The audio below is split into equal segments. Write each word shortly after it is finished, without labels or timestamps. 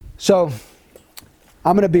So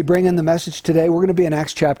I'm going to be bringing the message today. We're going to be in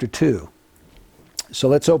Acts chapter 2. So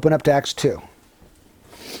let's open up to Acts 2.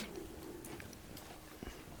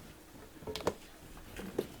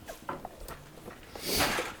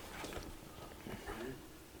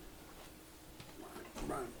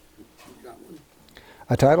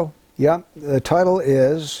 A title? Yeah, the title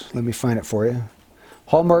is, let me find it for you,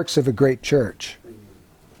 Hallmarks of a Great Church.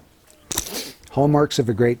 Hallmarks of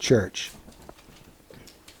a Great Church.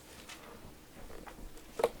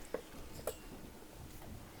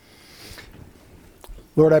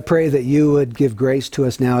 Lord, I pray that you would give grace to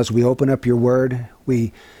us now as we open up your word.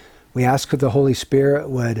 We ask that the Holy Spirit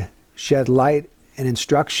would shed light and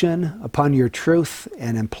instruction upon your truth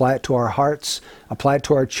and apply it to our hearts, apply it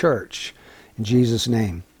to our church. In Jesus'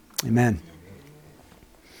 name, amen.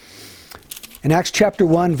 In Acts chapter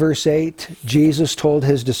 1, verse 8, Jesus told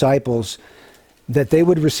his disciples that they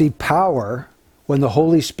would receive power when the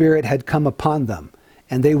Holy Spirit had come upon them,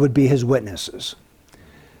 and they would be his witnesses.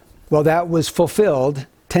 Well, that was fulfilled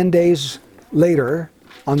 10 days later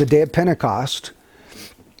on the day of Pentecost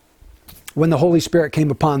when the Holy Spirit came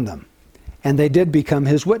upon them, and they did become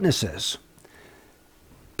his witnesses.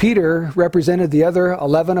 Peter represented the other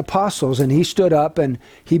 11 apostles, and he stood up and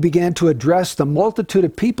he began to address the multitude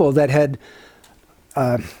of people that had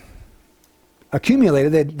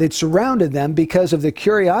accumulated. They'd surrounded them because of the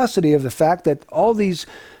curiosity of the fact that all these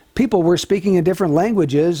people were speaking in different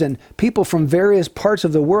languages, and people from various parts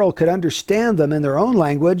of the world could understand them in their own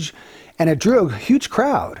language, and it drew a huge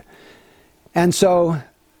crowd. And so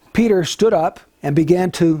Peter stood up and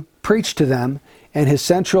began to preach to them, and his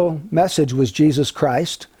central message was Jesus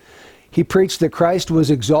Christ. He preached that Christ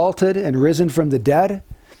was exalted and risen from the dead,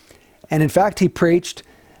 and in fact he preached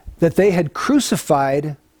that they had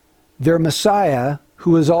crucified their Messiah,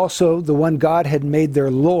 who was also the one God had made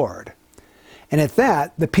their Lord. And at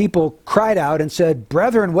that, the people cried out and said,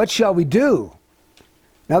 "Brethren, what shall we do?"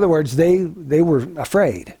 In other words, they were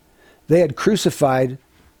afraid. They had crucified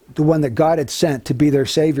the one that God had sent to be their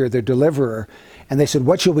Savior, their deliverer. And they said,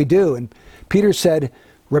 "What shall we do?" And Peter said,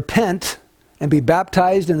 "Repent and be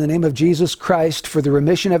baptized in the name of Jesus Christ for the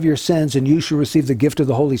remission of your sins, and you shall receive the gift of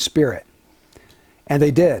the Holy Spirit." And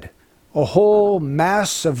they did. A whole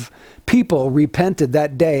mass of people repented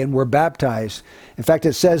that day and were baptized. In fact,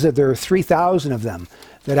 it says that there are 3,000 of them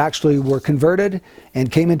that actually were converted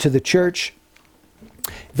and came into the church.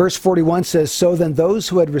 Verse 41 says, "So then those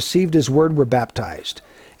who had received his word were baptized,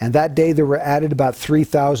 and that day there were added about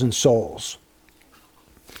 3,000 souls."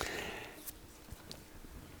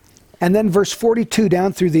 And then verse 42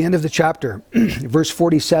 down through the end of the chapter, verse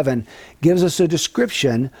 47, gives us a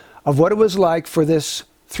description of what it was like for this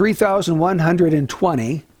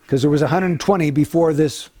 3,120, because there was 120 before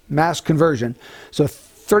this mass conversion, so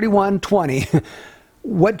 3,120,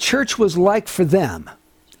 what church was like for them.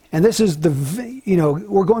 And this is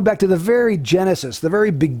we're going back to the very Genesis, the very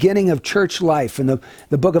beginning of church life in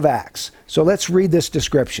the book of Acts. So let's read this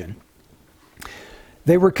description.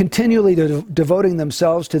 "They were continually devoting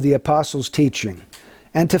themselves to the apostles' teaching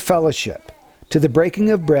and to fellowship, to the breaking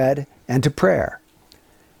of bread and to prayer.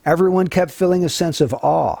 Everyone kept feeling a sense of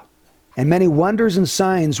awe, and many wonders and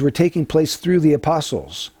signs were taking place through the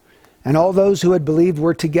apostles. And all those who had believed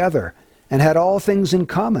were together and had all things in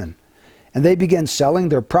common. And they began selling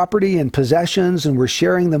their property and possessions and were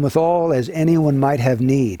sharing them with all as anyone might have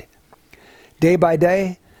need. Day by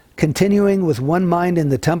day, continuing with one mind in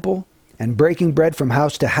the temple and breaking bread from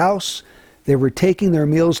house to house, they were taking their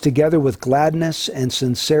meals together with gladness and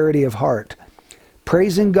sincerity of heart,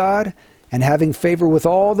 praising God and having favor with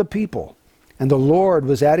all the people. And the Lord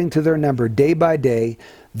was adding to their number day by day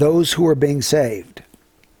those who were being saved."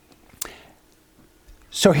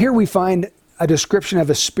 So here we find a description of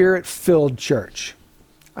a spirit-filled church.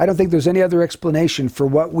 I don't think there's any other explanation for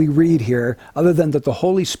what we read here other than that the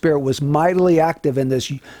Holy Spirit was mightily active in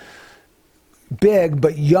this big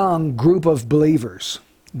but young group of believers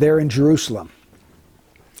there in Jerusalem.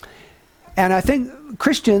 And I think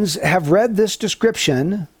Christians have read this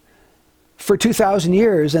description for 2,000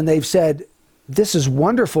 years, and they've said, this is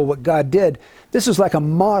wonderful what God did. This is like a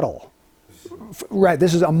model. Right,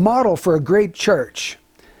 this is a model for a great church.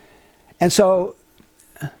 And so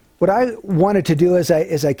what I wanted to do as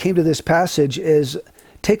I came to this passage is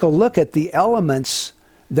take a look at the elements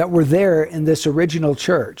that were there in this original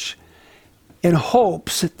church in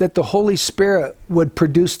hopes that the Holy Spirit would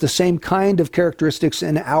produce the same kind of characteristics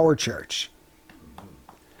in our church.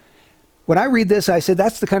 When I read this, I said,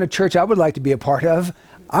 that's the kind of church I would like to be a part of.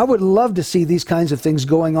 I would love to see these kinds of things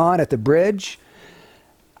going on at the bridge.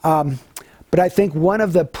 But I think one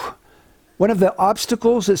of the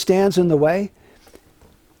obstacles that stands in the way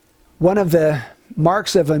One of the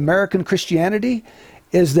marks of American Christianity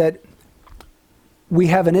is that we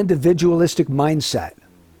have an individualistic mindset.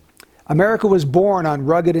 America was born on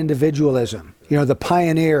rugged individualism. You know, the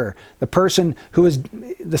pioneer, the person who is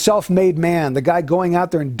the self-made man, the guy going out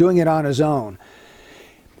there and doing it on his own.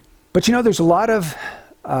 But you know, there's a lot of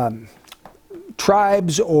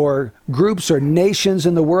tribes or groups or nations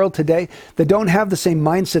in the world today that don't have the same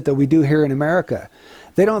mindset that we do here in America.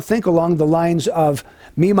 They don't think along the lines of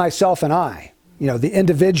me, myself, and I, you know, the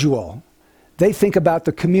individual. They think about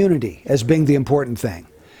the community as being the important thing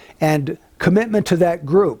and commitment to that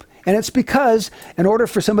group. And it's because in order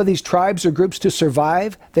for some of these tribes or groups to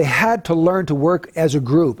survive, they had to learn to work as a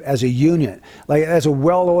group, as a unit, like as a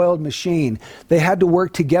well-oiled machine. They had to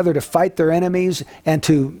work together to fight their enemies and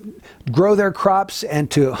to grow their crops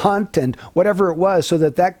and to hunt and whatever it was so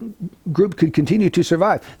that that group could continue to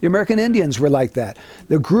survive. The American Indians were like that.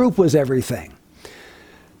 The group was everything.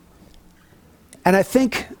 And I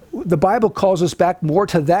think the Bible calls us back more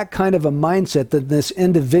to that kind of a mindset than this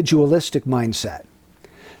individualistic mindset.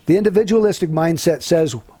 The individualistic mindset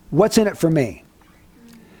says, what's in it for me?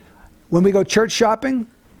 When we go church shopping,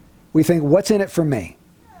 we think, what's in it for me?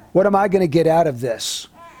 What am I going to get out of this?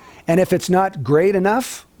 And if it's not great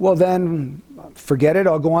enough, well then, forget it.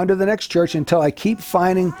 I'll go on to the next church until I keep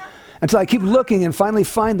looking and finally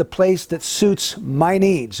find the place that suits my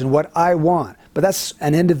needs and what I want. But that's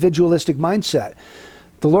an individualistic mindset.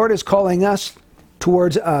 The Lord is calling us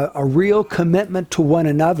towards a real commitment to one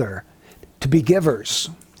another, to be givers,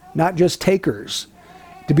 not just takers.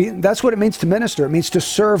 That's what it means to minister. It means to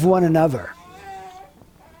serve one another.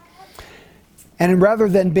 And rather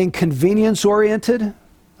than being convenience-oriented,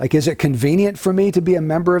 like, is it convenient for me to be a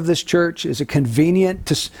member of this church? Is it convenient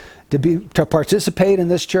to participate in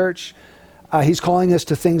this church? He's calling us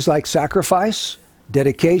to things like sacrifice,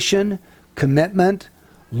 dedication, commitment,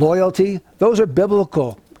 loyalty. Those are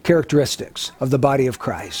biblical characteristics of the body of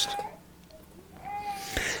Christ.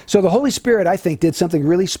 So the Holy Spirit, I think, did something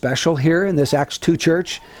really special here in this Acts 2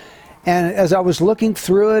 church. And as I was looking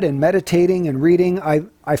through it and meditating and reading,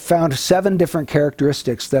 I found 7 different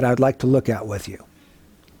characteristics that I'd like to look at with you.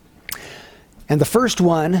 And the first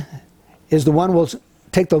one is the one we'll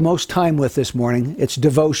take the most time with this morning. It's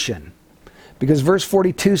devotion. Because verse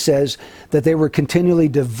 42 says that they were continually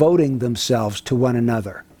devoting themselves to one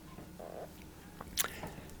another.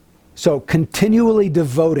 So continually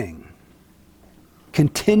devoting.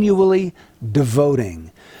 Continually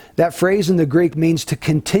devoting. That phrase in the Greek means to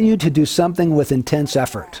continue to do something with intense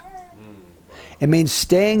effort. It means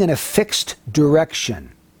staying in a fixed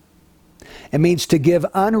direction. It means to give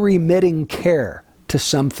unremitting care to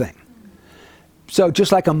something. So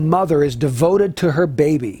just like a mother is devoted to her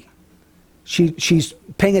baby, she's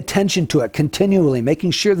paying attention to it continually,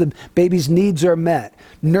 making sure the baby's needs are met,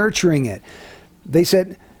 nurturing it.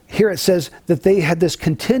 Here it says that they had this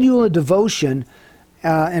continual devotion.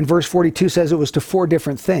 And verse 42 says it was to 4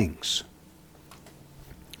 different things.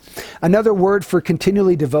 Another word for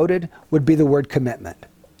continually devoted would be the word commitment.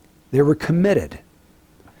 They were committed.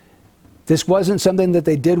 This wasn't something that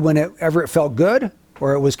they did whenever it felt good,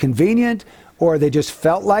 or it was convenient, or they just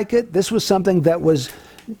felt like it. This was something that was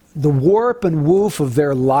the warp and woof of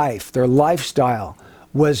their life. Their lifestyle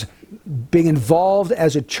was being involved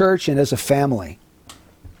as a church and as a family.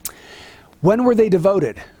 When were they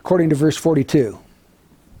devoted, according to verse 42?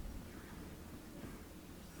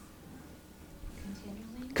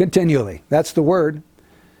 Continually. That's the word.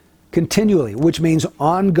 Continually, which means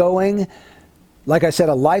ongoing. Like I said,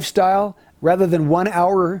 a lifestyle. Rather than 1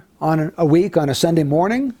 hour a week on a Sunday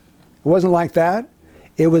morning, it wasn't like that.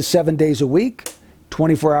 It was 7 days a week,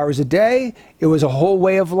 24 hours a day. It was a whole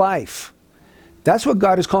way of life. That's what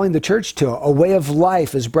God is calling the church to, a way of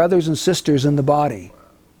life as brothers and sisters in the body.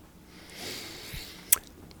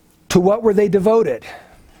 To what were they devoted?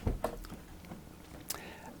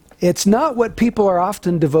 It's not what people are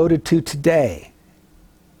often devoted to today.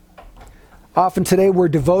 Often today we're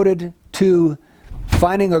devoted to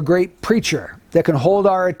finding a great preacher that can hold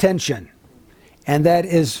our attention and that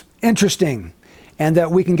is interesting and that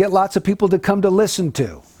we can get lots of people to come to listen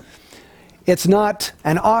to. It's not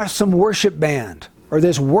an awesome worship band or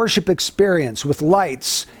this worship experience with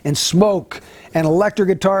lights and smoke and electric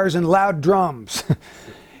guitars and loud drums.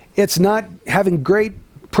 It's not having great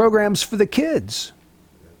programs for the kids.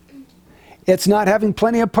 It's not having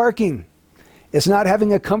plenty of parking. It's not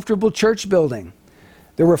having a comfortable church building.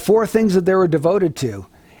 There were 4 things that they were devoted to,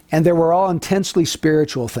 and they were all intensely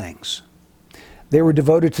spiritual things. They were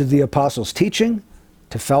devoted to the apostles' teaching,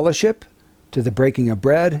 to fellowship, to the breaking of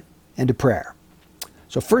bread, and to prayer.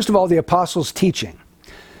 So first of all, the apostles' teaching.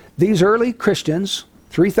 These early Christians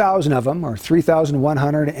 3,000 of them, or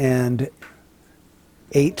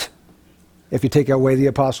 3,108, if you take away the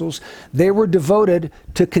apostles, they were devoted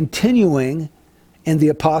to continuing in the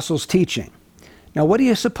apostles' teaching. Now, what do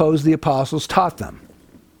you suppose the apostles taught them?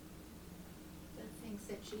 The things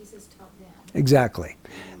that Jesus taught them. Exactly.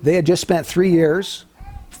 They had just spent 3 years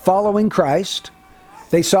following Christ.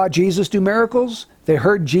 They saw Jesus do miracles. They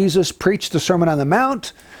heard Jesus preach the Sermon on the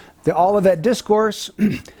Mount, the Olivet Discourse.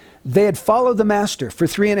 They had followed the Master for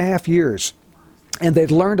 3.5 years, and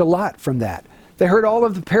they'd learned a lot from that. They heard all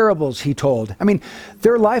of the parables he told. I mean,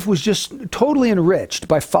 their life was just totally enriched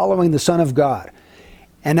by following the Son of God.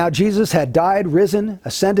 And now Jesus had died, risen,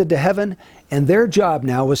 ascended to heaven, and their job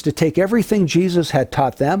now was to take everything Jesus had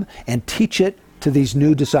taught them and teach it to these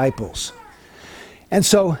new disciples. And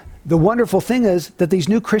so the wonderful thing is that these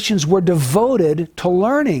new Christians were devoted to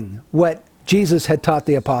learning what Jesus had taught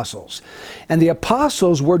the apostles. And the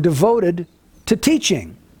apostles were devoted to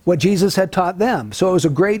teaching what Jesus had taught them. So it was a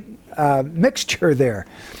great mixture there.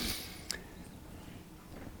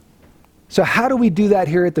 So how do we do that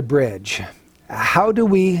here at the Bridge? How do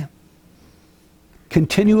we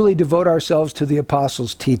continually devote ourselves to the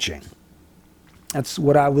apostles' teaching? That's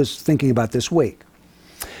what I was thinking about this week.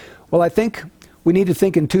 Well, I think we need to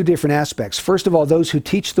think in two different aspects. First of all, those who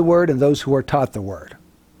teach the Word and those who are taught the Word.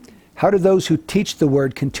 How do those who teach the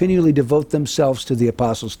Word continually devote themselves to the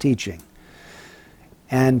apostles' teaching?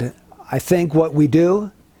 And I think what we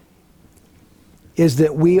do is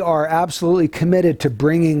that we are absolutely committed to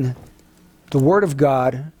bringing the Word of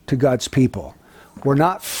God to God's people. We're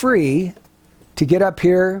not free to get up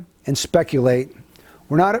here and speculate.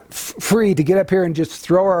 We're not free to get up here and just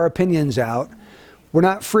throw our opinions out. We're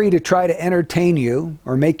not free to try to entertain you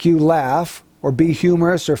or make you laugh or be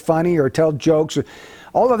humorous or funny or tell jokes.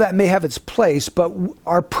 All of that may have its place, but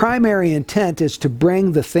our primary intent is to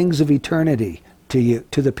bring the things of eternity to you,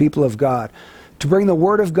 to the people of God, to bring the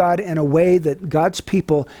Word of God in a way that God's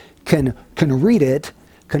people can read it,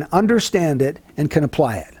 can understand it, and can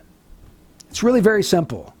apply it. It's really very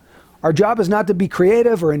simple. Our job is not to be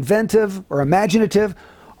creative or inventive or imaginative.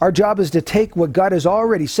 Our job is to take what God has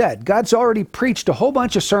already said. God's already preached a whole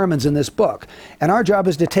bunch of sermons in this book, and our job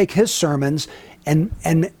is to take his sermons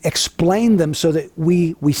and explain them so that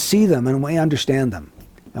we see them and we understand them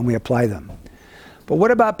and we apply them. But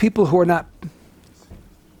what about people who are not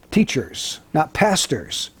teachers, not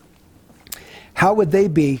pastors? How would they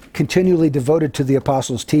be continually devoted to the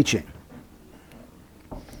apostles' teaching?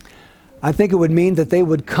 I think it would mean that they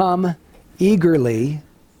would come eagerly,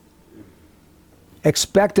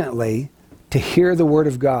 expectantly to hear the Word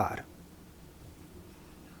of God.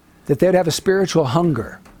 That they would have a spiritual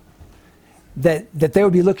hunger. That they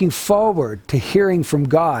would be looking forward to hearing from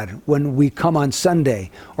God when we come on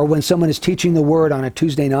Sunday or when someone is teaching the Word on a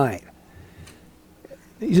Tuesday night.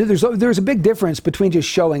 There's a big difference between just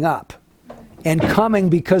showing up and coming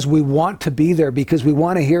because we want to be there, because we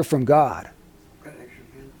want to hear from God.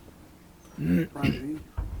 There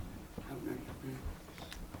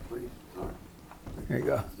you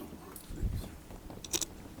go.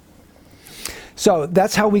 So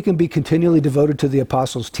that's how we can be continually devoted to the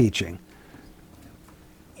apostles' teaching.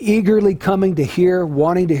 Eagerly coming to hear,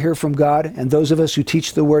 wanting to hear from God, and those of us who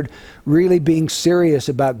teach the Word really being serious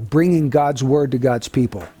about bringing God's Word to God's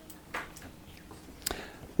people.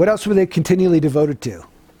 What else were they continually devoted to?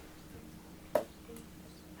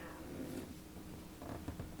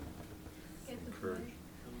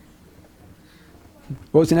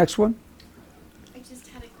 What was the next one? I just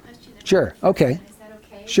had a question. Sure, okay. Is that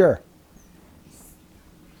okay? Sure.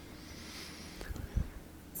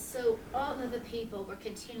 So all of the people were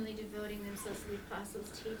continually devoting themselves to the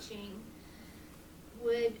apostles' teaching.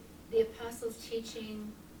 Would the apostles'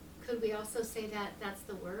 teaching, could we also say that that's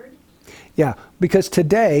the Word? Yeah, because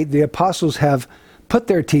today the apostles have put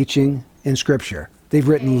their teaching in Scripture. They've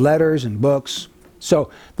written letters and books.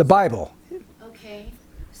 So the Bible. Okay.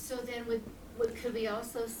 So then could we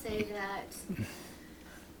also say that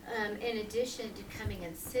in addition to coming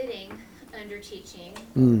and sitting under teaching,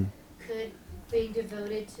 could being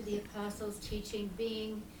devoted to the apostles' teaching,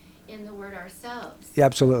 being in the Word ourselves? Yeah,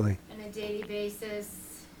 absolutely. On a daily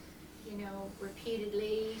basis,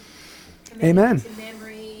 repeatedly, Amen. committing to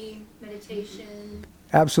memory, meditation.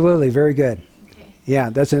 Absolutely, very good. Okay. Yeah,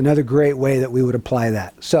 that's another great way that we would apply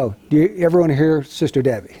that. So, do you ever want to hear Sister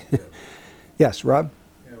Debbie? Yes. Yes, Rob?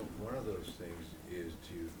 One of those things is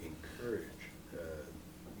to encourage,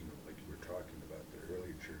 like you were talking about the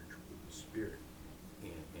early church with the Spirit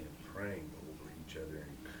and praying over each other,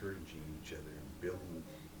 and encouraging each other, and building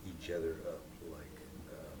each other up like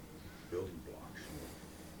building blocks,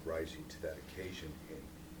 rising to that occasion and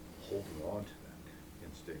holding on to that. And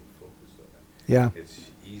Yeah. It's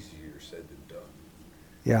easier said than done.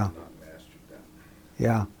 Yeah. Not mastered that.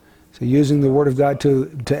 Yeah. So using the Word of God to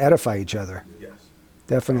edify each other. Yes.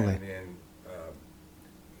 Definitely. And then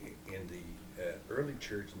in the early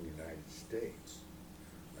church in the United States,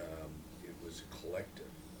 it was a collective,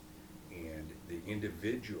 and the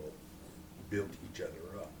individual built each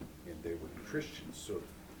other up, and they were Christians. So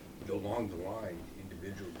along the line, the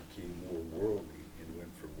individual became more worldly and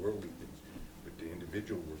went for worldly things, but the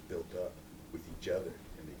individual was built up with each other,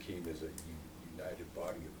 and they came as a united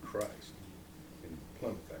body of Christ. In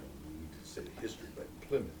Plymouth, I don't need to say history, but in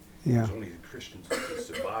Plymouth, it was only the Christians that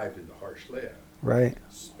survived in the harsh layout. Right.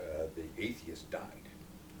 The atheists died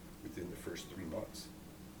within the first 3 months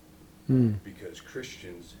because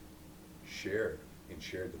Christians shared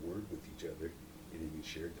the word with each other, and even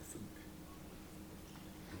shared the food.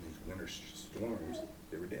 In these winter storms,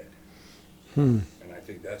 they were dead. And I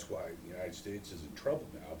think that's why the United States is in trouble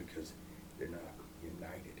now, because they're not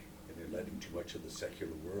united, and they're letting too much of the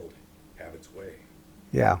secular world have its way.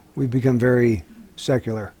 Yeah. We've become very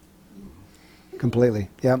secular. Completely.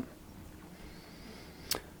 Yep.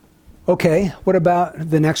 Okay. What about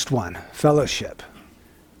the next one? Fellowship.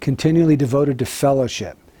 Continually devoted to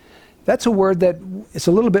fellowship. That's a word that it's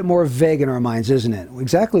a little bit more vague in our minds, isn't it?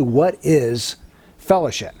 Exactly what is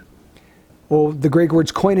fellowship? Well, the Greek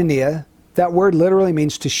word's koinonia. That word literally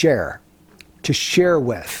means to share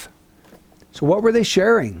with. So what were they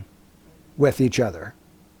sharing with each other?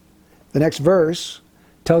 The next verse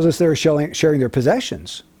tells us they were sharing their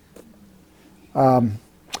possessions.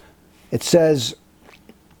 It says,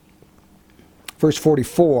 verse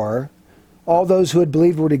 44, all those who had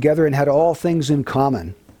believed were together and had all things in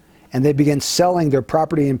common. And they began selling their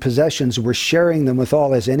property and possessions, were sharing them with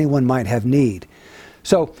all as anyone might have need.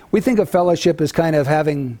 So we think of fellowship as kind of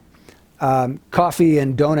having coffee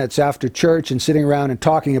and donuts after church and sitting around and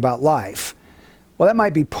talking about life. Well, that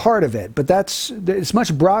might be part of it, but it's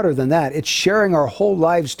much broader than that. It's sharing our whole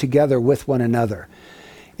lives together with one another.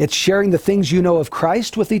 It's sharing the things you know of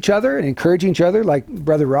Christ with each other and encouraging each other, like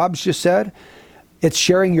Brother Rob's just said. It's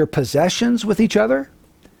sharing your possessions with each other.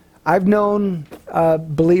 I've known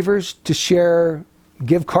believers to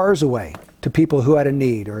give cars away to people who had a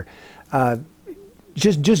need, or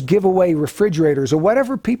just give away refrigerators or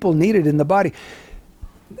whatever people needed in the body.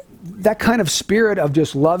 That kind of spirit of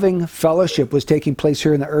just loving fellowship was taking place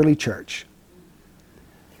here in the early church.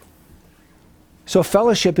 So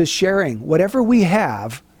fellowship is sharing. Whatever we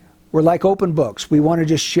have, we're like open books. We want to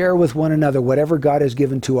just share with one another whatever God has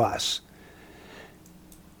given to us.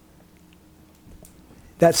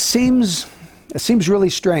 That seems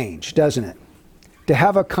really strange, doesn't it? To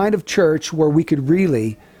have a kind of church where we could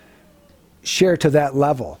really share to that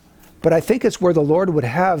level. But I think it's where the Lord would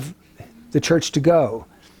have the church to go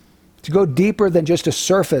deeper than just a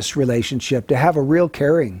surface relationship, to have a real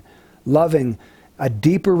caring, loving, a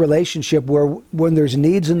deeper relationship where when there's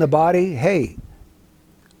needs in the body, hey,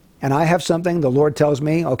 and I have something, the Lord tells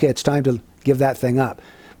me, okay, it's time to give that thing up.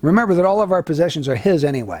 Remember that all of our possessions are His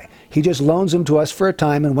anyway. He just loans them to us for a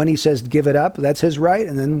time, and when He says give it up, that's His right,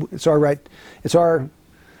 and then it's our right, it's our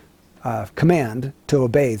command to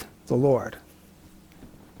obey the Lord.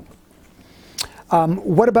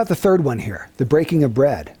 What about the third one here, the breaking of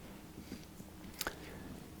bread?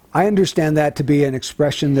 I understand that to be an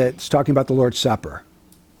expression that's talking about the Lord's Supper.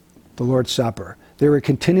 The Lord's Supper. They were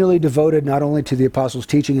continually devoted not only to the apostles'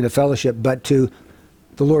 teaching and to fellowship, but to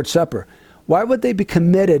the Lord's Supper. Why would they be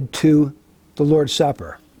committed to the Lord's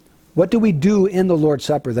Supper? What do we do in the Lord's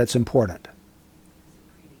Supper that's important?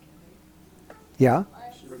 Yeah?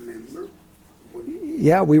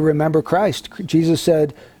 Yeah, we remember Christ. Jesus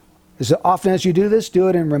said, as often as you do this, do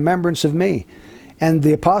it in remembrance of me. And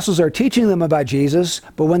the apostles are teaching them about Jesus,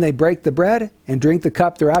 but when they break the bread and drink the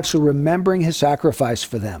cup, they're actually remembering His sacrifice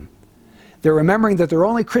for them. They're remembering that they're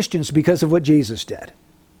only Christians because of what Jesus did.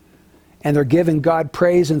 And they're giving God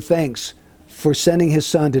praise and thanks for sending His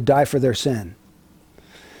Son to die for their sin.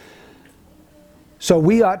 So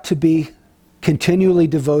we ought to be continually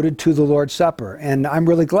devoted to the Lord's Supper. And I'm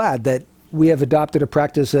really glad that we have adopted a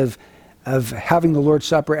practice of having the Lord's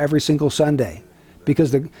Supper every single Sunday.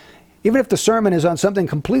 Because even if the sermon is on something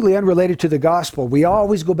completely unrelated to the gospel, we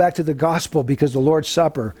always go back to the gospel because the Lord's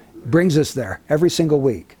Supper brings us there every single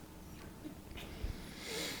week.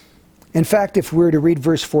 In fact, if we were to read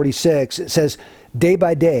verse 46, it says, day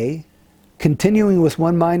by day, continuing with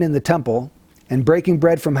one mind in the temple, and breaking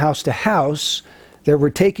bread from house to house, they were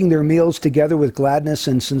taking their meals together with gladness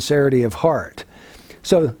and sincerity of heart.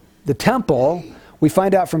 So the temple, we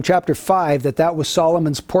find out from chapter 5 that was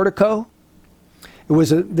Solomon's portico. It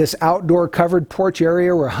was this outdoor covered porch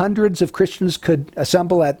area where hundreds of Christians could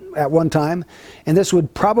assemble at one time. And this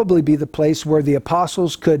would probably be the place where the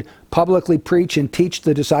apostles could publicly preach and teach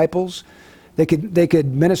the disciples. They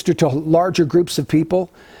could minister to larger groups of people.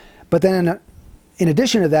 But then in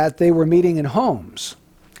addition to that, they were meeting in homes.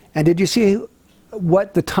 And did you see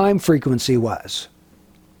what the time frequency was?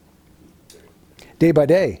 Day by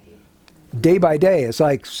day. Day by day. It's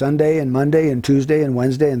like Sunday and Monday and Tuesday and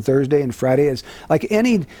Wednesday and Thursday and Friday. It's like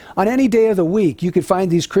on any day of the week, you could find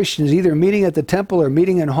these Christians either meeting at the temple or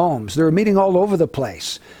meeting in homes. They were meeting all over the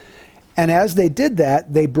place. And as they did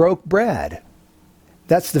that, they broke bread.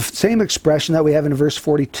 That's the same expression that we have in verse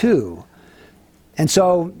 42. And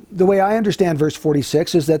so the way I understand verse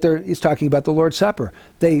 46 is that he's talking about the Lord's Supper.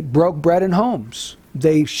 They broke bread in homes.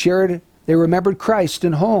 They remembered Christ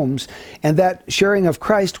in homes, and that sharing of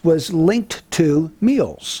Christ was linked to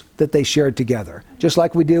meals that they shared together, just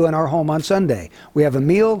like we do in our home on Sunday. We have a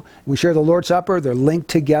meal, we share the Lord's Supper, they're linked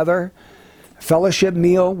together. Fellowship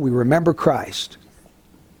meal, we remember Christ.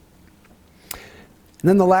 And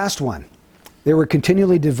then the last one, they were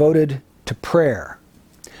continually devoted to prayer.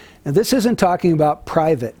 Now this isn't talking about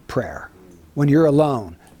private prayer when you're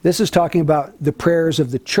alone. This is talking about the prayers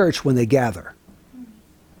of the church when they gather.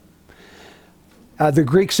 The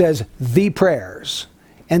Greek says the prayers.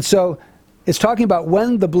 And so it's talking about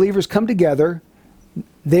when the believers come together,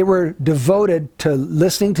 they were devoted to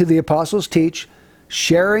listening to the apostles teach,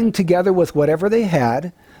 sharing together with whatever they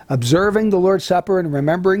had, observing the Lord's Supper and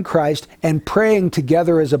remembering Christ, and praying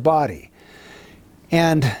together as a body.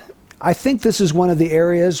 And I think this is one of the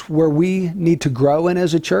areas where we need to grow in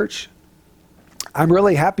as a church. I'm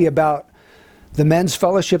really happy about the men's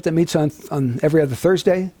fellowship that meets on every other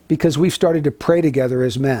Thursday, because we've started to pray together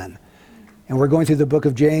as men. And we're going through the book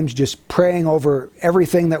of James, just praying over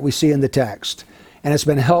everything that we see in the text. And it's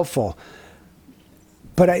been helpful.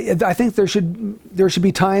 But I think there should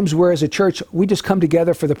be times where as a church, we just come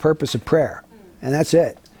together for the purpose of prayer. And that's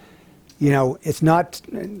it. You know, it's not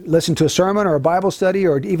listen to a sermon or a Bible study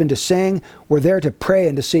or even to sing. We're there to pray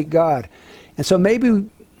and to seek God. And so maybe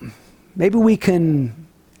we can,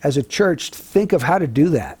 as a church, think of how to do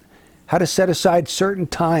that, how to set aside certain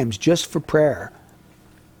times just for prayer.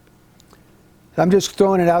 I'm just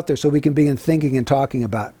throwing it out there so we can begin thinking and talking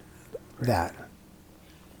about that.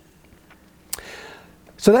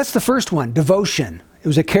 So that's the first one, devotion. It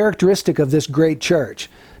was a characteristic of this great church.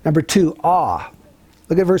 Number 2, awe.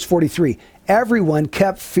 Look at verse 43. Everyone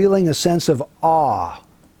kept feeling a sense of awe.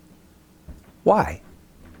 Why?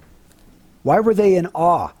 Why were they in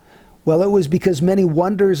awe? Well, it was because many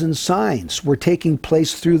wonders and signs were taking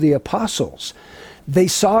place through the apostles. They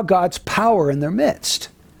saw God's power in their midst.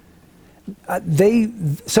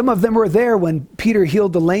 Some of them were there when Peter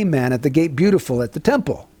healed the lame man at the Gate Beautiful at the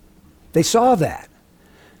temple. They saw that.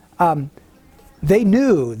 They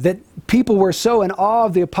knew that people were so in awe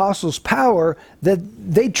of the apostles' power that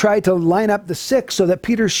they tried to line up the sick so that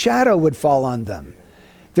Peter's shadow would fall on them.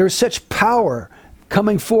 There was such power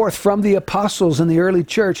coming forth from the apostles in the early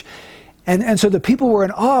church. And so the people were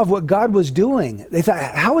in awe of what God was doing. They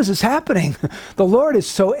thought, how is this happening? The Lord is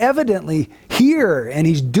so evidently here, and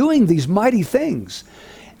he's doing these mighty things.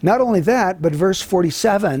 Not only that, but verse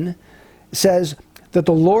 47 says that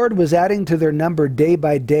the Lord was adding to their number day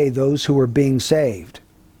by day those who were being saved.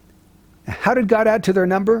 How did God add to their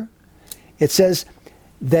number? It says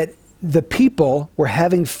that the people were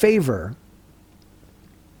having favor.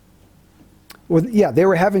 They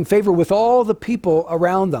were having favor with all the people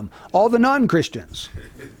around them, all the non-Christians.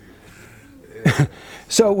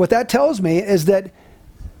 So what that tells me is that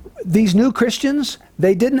these new Christians,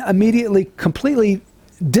 they didn't immediately completely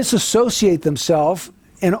disassociate themselves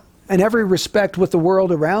in every respect with the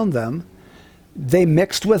world around them. They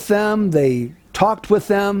mixed with them, they talked with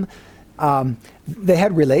them, they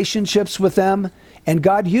had relationships with them, and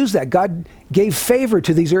God used that. God gave favor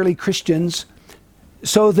to these early Christians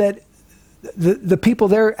so that the people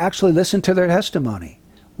there actually listened to their testimony.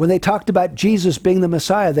 When they talked about Jesus being the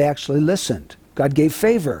Messiah, they actually listened. God gave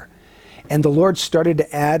favor. And the Lord started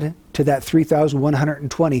to add to that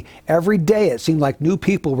 3,120. Every day it seemed like new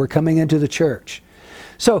people were coming into the church.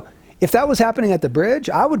 So if that was happening at the bridge,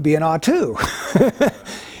 I would be in awe too.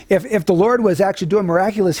 If the Lord was actually doing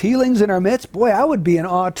miraculous healings in our midst, boy, I would be in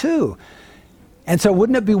awe too. And so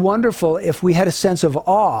wouldn't it be wonderful if we had a sense of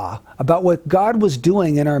awe about what God was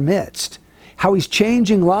doing in our midst? How he's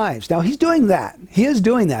changing lives. Now, he's doing that. He is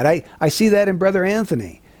doing that. I see that in Brother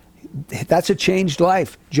Anthony. That's a changed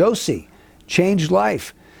life. Josie, changed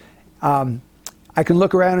life. I can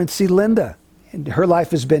look around and see Linda, and her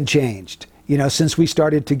life has been changed, since we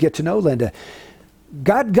started to get to know Linda.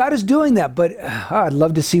 God is doing that, but I'd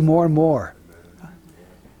love to see more and more.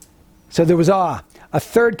 So there was awe. A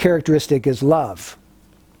third characteristic is love.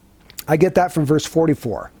 I get that from verse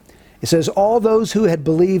 44. It says, all those who had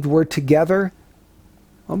believed were together.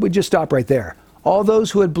 Well, we just stop right there. All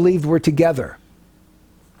those who had believed were together.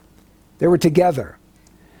 They were together.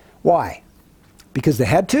 Why? Because they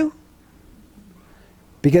had to?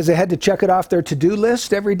 Because they had to check it off their to-do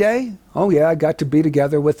list every day? Oh yeah, I got to be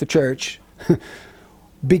together with the church.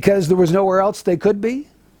 Because there was nowhere else they could be?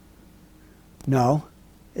 No.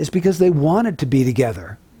 It's because they wanted to be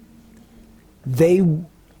together. They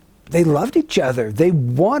loved each other. They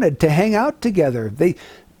wanted to hang out together.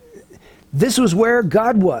 This was where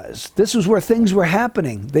God was. This was where things were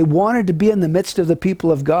happening. They wanted to be in the midst of the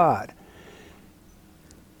people of God.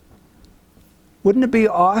 Wouldn't it be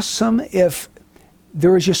awesome if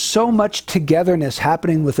there was just so much togetherness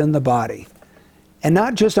happening within the body? And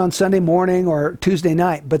not just on Sunday morning or Tuesday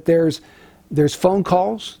night, but there's phone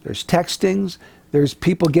calls, there's textings, there's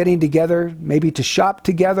people getting together, maybe to shop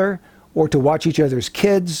together or to watch each other's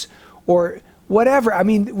kids or whatever. I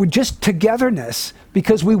mean, we're just togetherness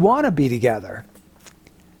because we want to be together.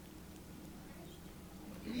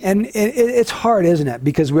 And it's hard, isn't it?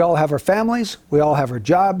 Because we all have our families, we all have our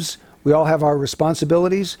jobs, we all have our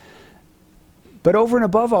responsibilities. But over and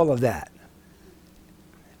above all of that,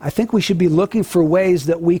 I think we should be looking for ways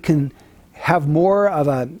that we can have more of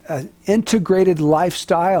an integrated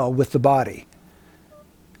lifestyle with the body.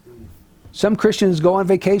 Some Christians go on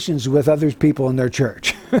vacations with other people in their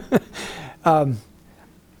church.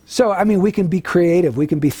 So, I mean, we can be creative. We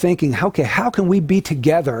can be thinking, okay, how can we be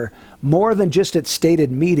together more than just at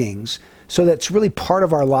stated meetings so that's really part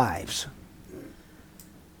of our lives?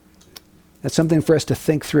 That's something for us to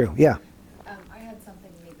think through. Yeah. I had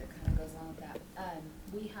something neat that kind of goes along with that.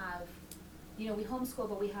 We have, we homeschool,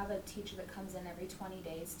 but we have a teacher that comes in every 20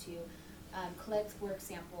 days to collect work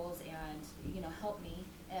samples and, help me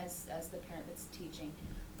as the parent that's teaching,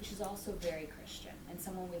 which is also very Christian and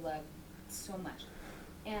someone we love so much.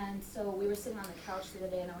 And so we were sitting on the couch the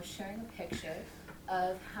other day and I was sharing a picture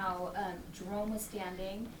of how Jerome was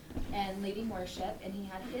standing and leading worship, and he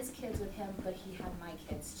had his kids with him, but he had my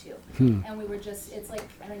kids too. And we were just, it's like,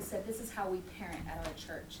 and I said, this is how we parent at our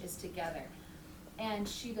church, is together. And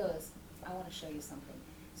she goes, I want to show you something.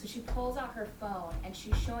 So she pulls out her phone and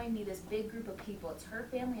she's showing me this big group of people. It's her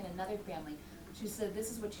family and another family. She said, this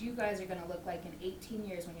is what you guys are going to look like in 18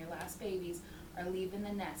 years when your last babies are leaving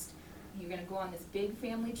the nest. You're going to go on this big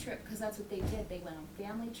family trip, because that's what they did. They went on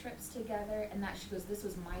family trips together, and that, she goes, this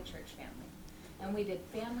was my church family. And we did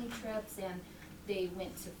family trips, and they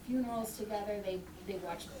went to funerals together. They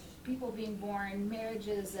watched people being born,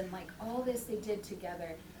 marriages, and like all this they did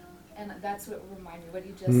together. And that's what reminded me, what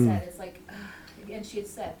you just said. It's like, and she had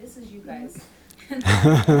said, this is you guys. In 20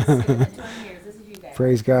 years, this is you guys.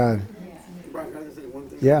 Praise God. Yeah. Brian, can I just say one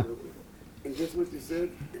thing? Yeah. And just what you said,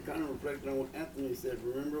 it kind of reflected on what Anthony said.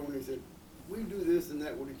 Remember when he said, we do this and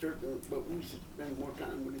that with the church, but we should spend more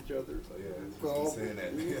time with each other. Oh, yeah, that's Call, what saying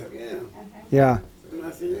that. Yeah. Yeah. And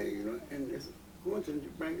I said, hey, and it's coincidence you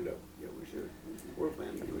bring it up. Yeah, we should. We're a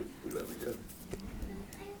family. We love each other.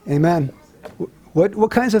 Amen.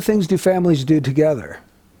 What kinds of things do families do together?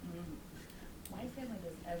 My family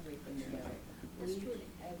does everything together. We do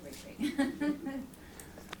everything.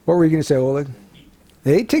 What were you going to say, Oleg?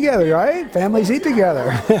 They eat together, right? Families eat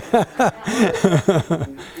together.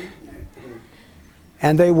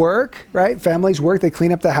 And they work, right? Families work. They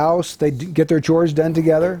clean up the house. They get their chores done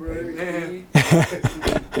together.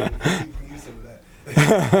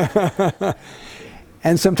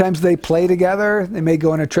 And sometimes they play together. They may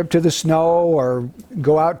go on a trip to the snow or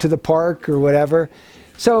go out to the park or whatever.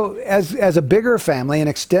 So as a bigger family, an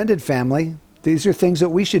extended family, these are things that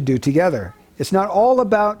we should do together. It's not all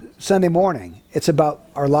about Sunday morning. It's about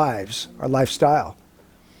our lives, our lifestyle.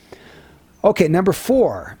 Okay, number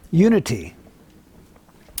 4, unity.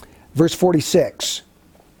 Verse 46.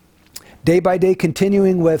 Day by day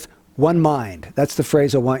continuing with one mind. That's the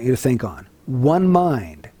phrase I want you to think on. One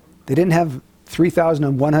mind. They didn't have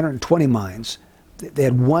 3,120 minds. They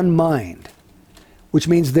had one mind, which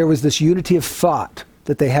means there was this unity of thought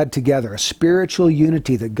that they had together, a spiritual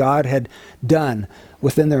unity that God had done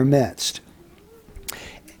within their midst.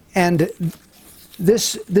 And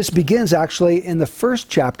this begins actually in the first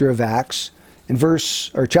chapter of Acts, in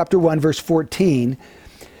chapter 1, verse 14.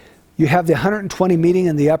 You have the 120 meeting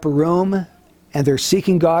in the upper room, and they're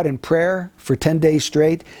seeking God in prayer for 10 days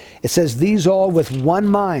straight. It says, these all with one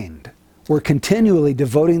mind were continually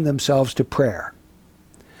devoting themselves to prayer.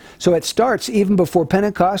 So it starts even before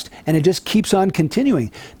Pentecost, and it just keeps on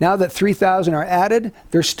continuing. Now that 3,000 are added,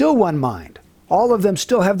 there's still one mind. all of them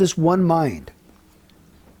still have this one mind.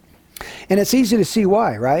 And it's easy to see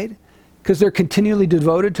why, right? Because they're continually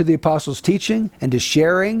devoted to the apostles' teaching and to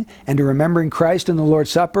sharing and to remembering Christ in the Lord's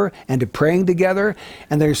Supper and to praying together.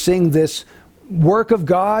 And they're seeing this work of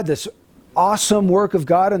God, this awesome work of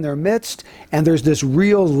God in their midst. And there's this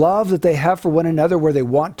real love that they have for one another where they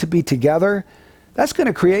want to be together. That's going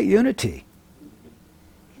to create unity.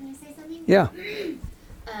 Can I say something? Yeah.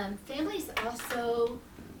 Families also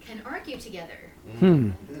can argue together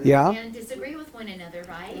Yeah. and disagree with one another,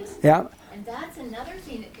 right? Yeah. And that's another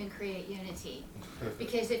thing that can create unity.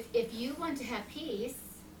 Because if you want to have peace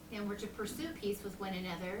and were to pursue peace with one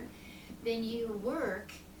another, then you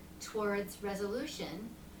work towards resolution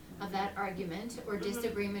of that argument or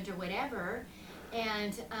disagreement or whatever,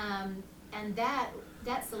 and that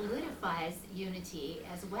solidifies unity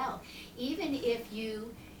as well. Even if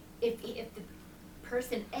the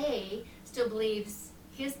person A still believes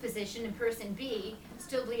his position and person B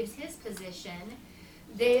still believes his position,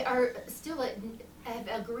 they are still have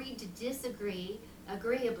agreed to disagree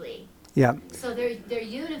agreeably. Yeah. So they're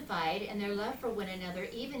unified in their love for one another,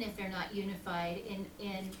 even if they're not unified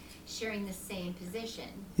in sharing the same position.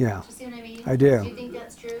 Yeah. Do you see what I mean? I do. Do you think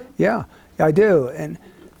that's true? Yeah, I do. And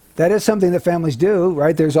that is something that families do,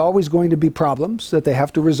 right? There's always going to be problems that they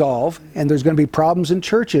have to resolve, and there's going to be problems in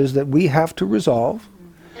churches that we have to resolve.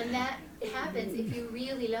 And that happens if you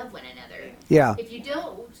really love one another. Yeah. If you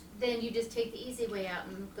don't, then you just take the easy way out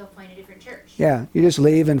and go find a different church. Yeah, you just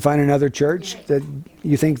leave and find another church Right. that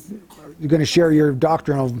you think you're going to share your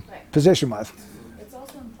doctrinal Right. position with. It's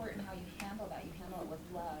also important how you handle that. You handle it with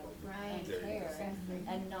love Right. and care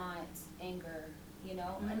and not anger, you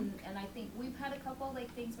know? And I think we've had a couple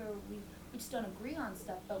like things where we just don't agree on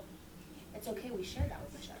stuff, but it's okay, we share that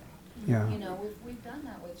with each other. Yeah. You know, we've done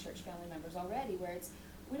that with church family members already, where it's,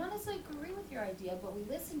 we don't necessarily agree with your idea, but we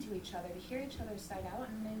listen to each other to hear each other's side out,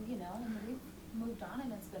 and then, you know, and we've moved on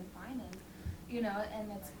and it's been fine, and, you know, and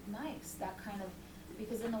it's nice, that kind of,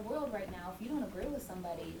 because in the world right now, if you don't agree with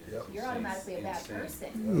somebody, Yep. you're automatically a bad Insane.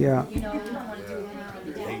 person. Yeah. You know, you don't want to do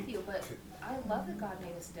anything to do with you, but I love that God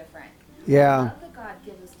made us different. I Yeah. love that God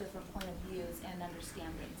gives us different point of views and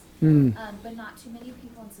understandings. Mm. But not too many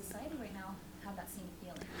people in society right now have that same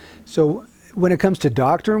feeling. So when it comes to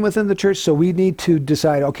doctrine within the church, so we need to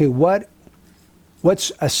decide, okay,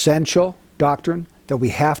 what's essential doctrine that we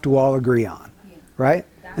have to all agree on, Yeah. right?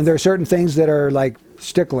 And there are certain things that are like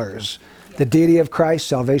sticklers. The deity of Christ,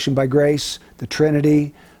 salvation by grace, the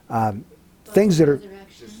Trinity, things that are,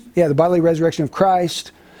 Resurrection. yeah, the bodily resurrection of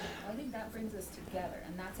Christ. I think that brings us together,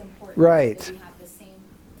 and that's important. Right. That we have the same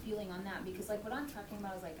feeling on that, because like what I'm talking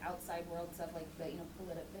about is like outside world stuff, like the, you know,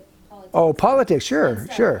 politics. Oh, politics, sure, and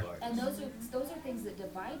stuff. sure. And those are things that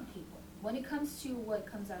divide people. When it comes to what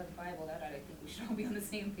comes out of the Bible, that I think we should all be on the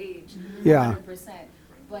same page. Yeah. 100%.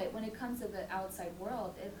 But when it comes to the outside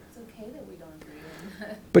world, it's okay that we don't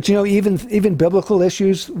agree. But you know, even biblical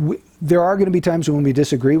issues, there are going to be times when we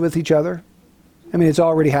disagree with each other. I mean, it's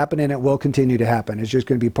already happened and it will continue to happen. It's just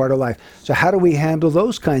going to be part of life. So how do we handle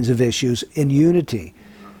those kinds of issues in unity?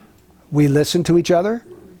 We listen to each other.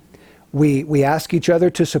 We ask each other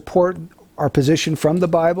to support our position from the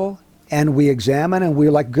Bible, and we examine, and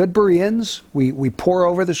we're like good Bereans. We pore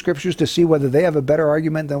over the scriptures to see whether they have a better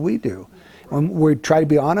argument than we do. And we try to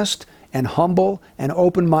be honest and humble and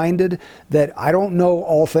open-minded, that I don't know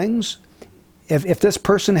all things. If this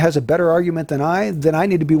person has a better argument than I, then I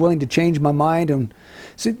need to be willing to change my mind. And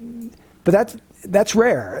see, but that's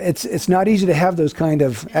rare. It's not easy to have those kind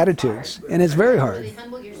of attitudes, and it's very hard. Really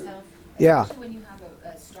humble yourself. Yeah. Especially when you have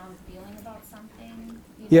a strong feeling about something.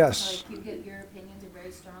 You know, Yes. Like you get, your opinions are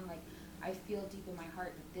very strong. Like, I feel deep in my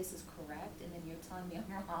heart that this is correct, and then you're telling me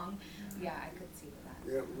I'm wrong. Yeah, I could see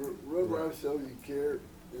that. Yeah, real life shows you care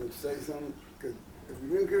and say something, because if you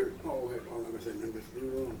didn't care, oh, heck, I'm not gonna say nothing, just leave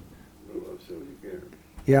it alone. Real life shows you care.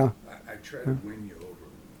 Yeah. I try to win you over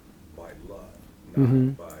by love,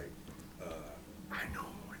 Mhm. not by, I know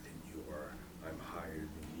more than you, or I'm higher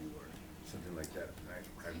than you, or something like that.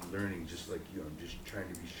 I'm learning just like you. I'm just trying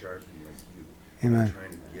to be sharpened like you. Amen. I'm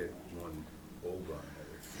trying to get one over on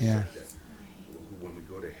another. Yeah. So that when we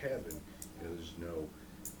go to heaven, there's no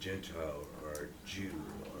Gentile or Jew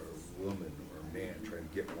or woman or man trying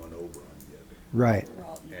to get one over on the other. Right. We're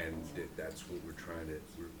all equal. And that's what we're trying to,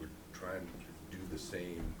 we're trying to do the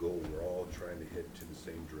same goal. We're all trying to head to the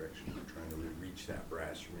same direction. We're trying to reach that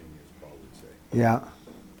brass ring, as Paul would say. Yeah.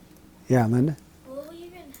 Yeah, Linda? Will we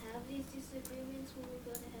even have these disagreements when we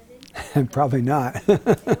go to heaven? Probably not. I hope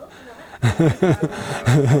not. We won't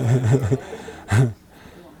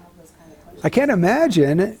have those kind of questions. I can't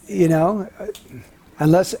imagine, you know,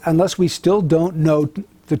 unless we still don't know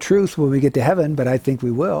the truth when we get to heaven, but I think we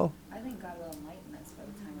will. I think God will enlighten us by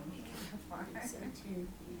the time we make it that far.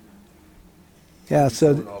 Yeah,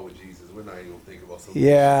 so, Going on with Jesus, we're not even gonna think about something.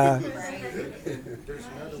 yeah. There's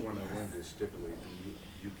another one I wanted to stipulate, and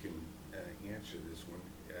you can answer this one,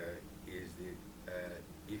 is that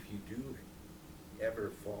if you do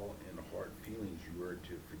ever fall in hard feelings, you are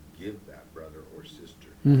to forgive that brother or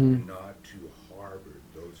sister, and not to harbor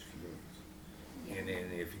those feelings. And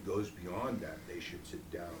then if it goes beyond that, they should sit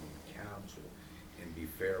down and counsel and be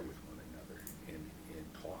fair with one another and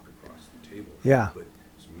talk across the table. Yeah. But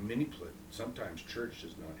sometimes church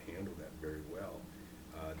does not handle that very well.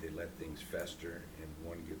 They let things fester and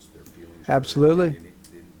one gets their feelings hurt, Absolutely. and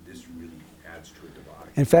this really adds to a divide.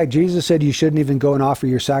 In fact, Jesus said you shouldn't even go and offer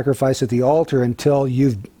your sacrifice at the altar until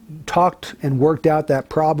you've talked and worked out that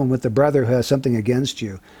problem with the brother who has something against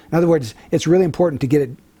you. In other words, it's really important to get it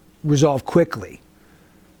resolved quickly.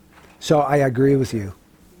 So I agree with you.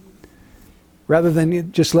 Rather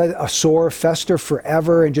than just let a sore fester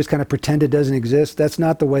forever and just kind of pretend it doesn't exist, that's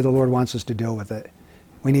not the way the Lord wants us to deal with it.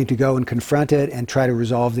 We need to go and confront it and try to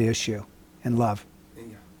resolve the issue in love.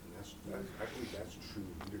 And yeah, and I believe that's true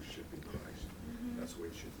leadership in Christ. That's the way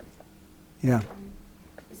it should be. Yeah.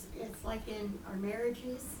 It's like in our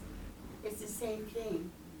marriages, it's the same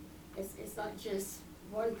thing. It's not just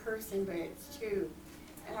one person, but it's two.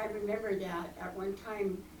 And I remember that at one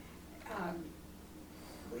time,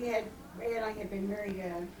 Ray and I had been married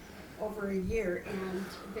over a year, and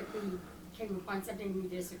that we came upon something we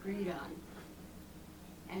disagreed on.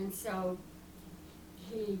 And so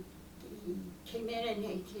he came in and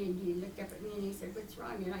he looked up at me and he said, "What's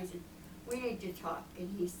wrong?" And I said, "We need to talk." And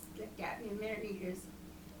he looked at me a minute and he goes,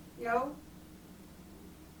 "No,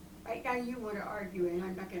 right now you want to argue and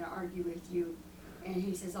I'm not going to argue with you." And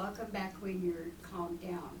he says, "I'll come back when you're calmed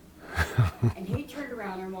down." And he turned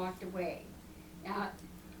around and walked away. Now,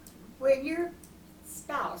 when your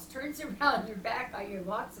spouse turns around your back on you and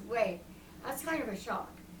walks away, that's kind of a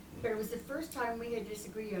shock. But it was the first time we had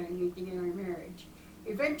disagreed on anything in our marriage.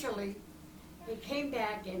 Eventually, he came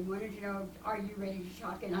back and wanted to know, "Are you ready to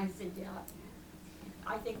talk?" And I said, "Yeah,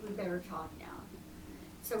 I think we better talk now."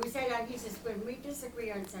 So we sat down. He says, "When we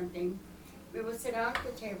disagree on something, we will sit down at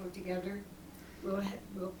the table together.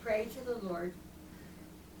 We'll pray to the Lord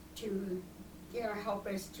to help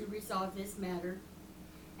us to resolve this matter."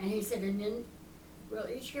 And he said, "And then we'll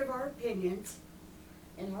each give our opinions,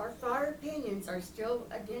 and if our opinions are still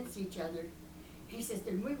against each other," he says,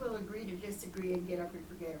 "then we will agree to disagree and get up and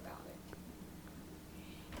forget about it."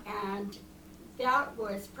 And that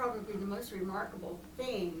was probably the most remarkable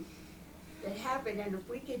thing that happened. And if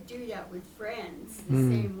we could do that with friends the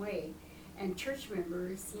same way, and church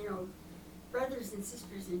members, brothers and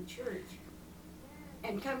sisters in church,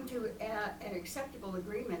 and come to an acceptable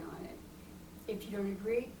agreement on it. If you don't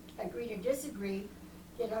agree to disagree,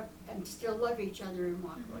 get up and still love each other and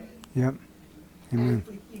walk away. Yep. Amen. And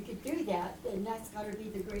if you could do that, then that's got to be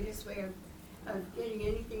the greatest way of getting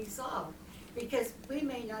anything solved. Because we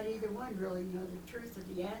may not either one really know the truth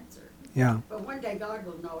of the answer. Yeah. But one day God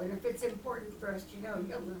will know. And if it's important for us to know,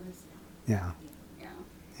 He'll let us know. Yeah. Yeah.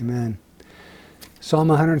 Amen. Psalm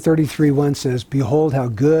 133:1 says, "Behold how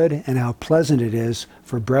good and how pleasant it is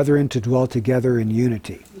for brethren to dwell together in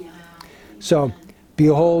unity." Yeah. So,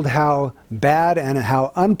 behold how bad and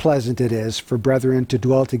how unpleasant it is for brethren to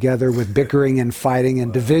dwell together with bickering and fighting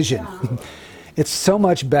and division. It's so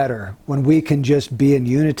much better when we can just be in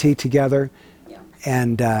unity together Yeah.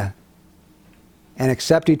 and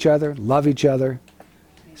accept each other, love each other.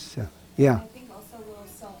 So, yeah. I think also a little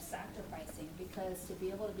self-sacrificing, because to be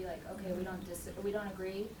able to be like, okay, we don't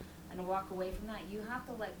agree, and walk away from that, you have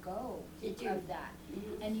to let go You do. of that.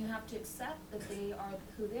 And you have to accept that they are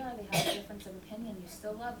who they are. They have a difference of opinion. You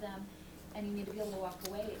still love them, and you need to be able to walk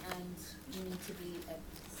away, and you need to be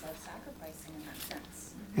self-sacrificing in that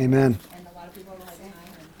sense. Amen. And a lot of people don't have time,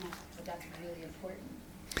 but that's really important.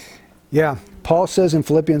 Yeah. Paul says in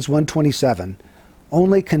Philippians 1:27,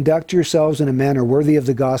 "Only conduct yourselves in a manner worthy of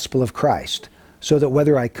the gospel of Christ, so that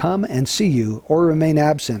whether I come and see you or remain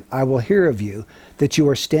absent, I will hear of you, that you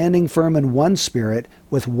are standing firm in one spirit,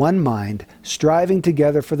 with one mind, striving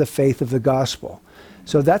together for the faith of the gospel."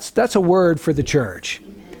 So that's a word for the church.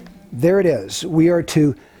 There it is. We are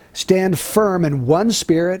to stand firm in one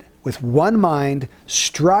spirit, with one mind,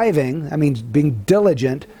 striving, that means being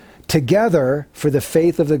diligent, together for the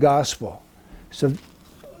faith of the gospel. So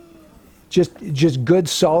just good,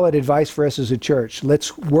 solid advice for us as a church.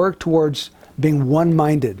 Let's work towards being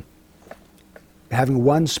one-minded, having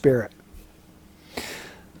one spirit.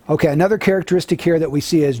 Okay, another characteristic here that we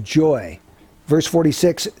see is joy. Verse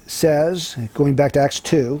 46 says, going back to Acts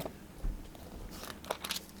 2,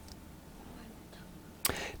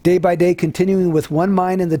 Day by day, continuing with one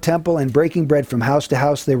mind in the temple and breaking bread from house to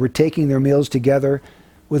house, they were taking their meals together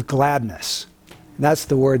with gladness. And that's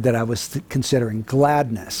the word that I was considering,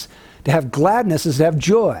 gladness. To have gladness is to have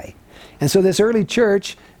joy. And so this early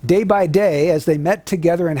church, day by day, as they met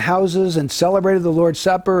together in houses and celebrated the Lord's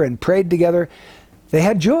Supper and prayed together, they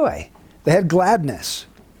had joy. They had gladness.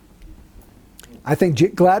 I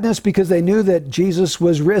think gladness because they knew that Jesus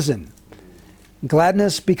was risen.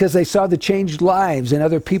 Gladness because they saw the changed lives in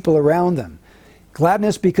other people around them.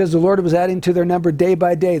 Gladness because the Lord was adding to their number day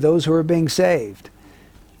by day those who were being saved.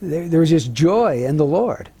 There was just joy in the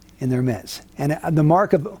Lord in their midst. And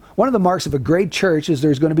one of the marks of a great church is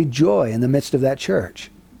there's going to be joy in the midst of that church.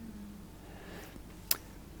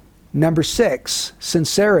 Number 6,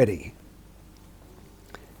 sincerity.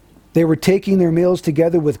 They were taking their meals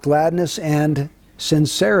together with gladness and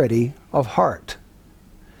sincerity of heart.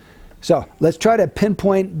 So let's try to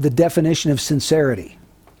pinpoint the definition of sincerity.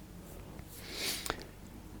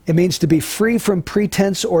 It means to be free from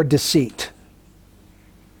pretense or deceit,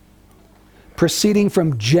 proceeding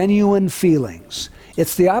from genuine feelings.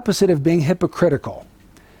 It's the opposite of being hypocritical.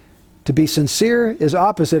 To be sincere is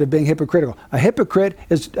opposite of being hypocritical. A hypocrite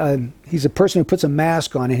is he's a person who puts a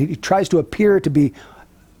mask on and he tries to appear to be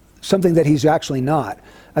something that he's actually not.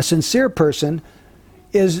 A sincere person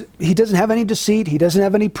he doesn't have any deceit, he doesn't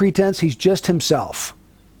have any pretense, he's just himself.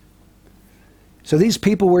 So these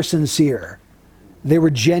people were sincere. They were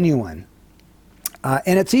genuine.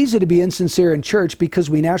 And it's easy to be insincere in church because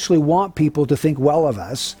we naturally want people to think well of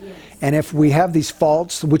us. Yes. And if we have these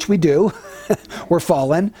faults, which we do, we're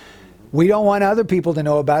fallen, we don't want other people to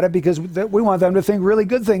know about it because we want them to think really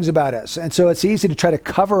good things about us. And so it's easy to try to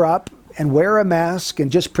cover up and wear a mask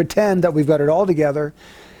and just pretend that we've got it all together.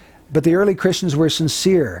 But the early Christians were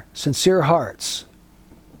sincere hearts.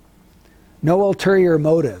 No ulterior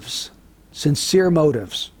motives, sincere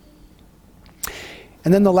motives.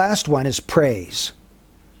 And then the last one is praise.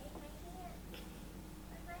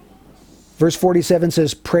 Verse 47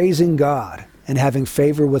 says, praising God and having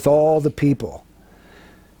favor with all the people.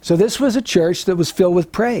 So this was a church that was filled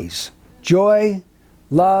with praise, joy,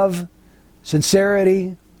 love,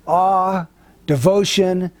 sincerity, awe,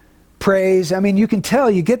 devotion, praise. I mean, you can tell,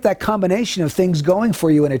 you get that combination of things going for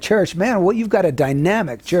you in a church. Man, well, you've got a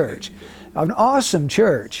dynamic church, an awesome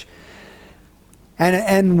church.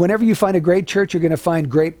 And whenever you find a great church, you're going to find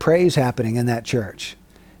great praise happening in that church.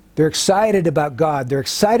 They're excited about God. They're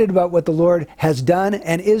excited about what the Lord has done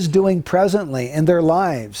and is doing presently in their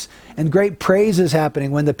lives. And great praise is happening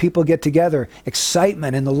when the people get together.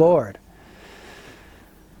 Excitement in the Lord.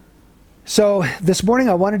 So this morning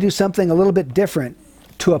I want to do something a little bit different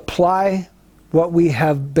to apply what we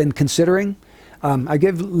have been considering. I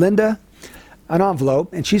give Linda an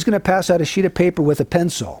envelope, and she's going to pass out a sheet of paper with a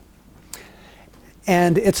pencil.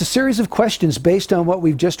 And it's a series of questions based on what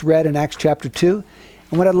we've just read in Acts chapter 2.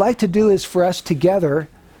 And what I'd like to do is for us together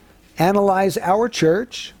analyze our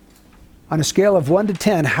church on a scale of 1 to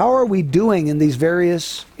 10. How are we doing in these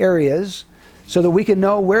various areas so that we can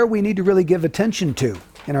know where we need to really give attention to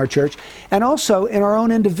in our church, and also in our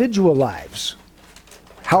own individual lives?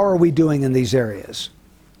 How are we doing in these areas?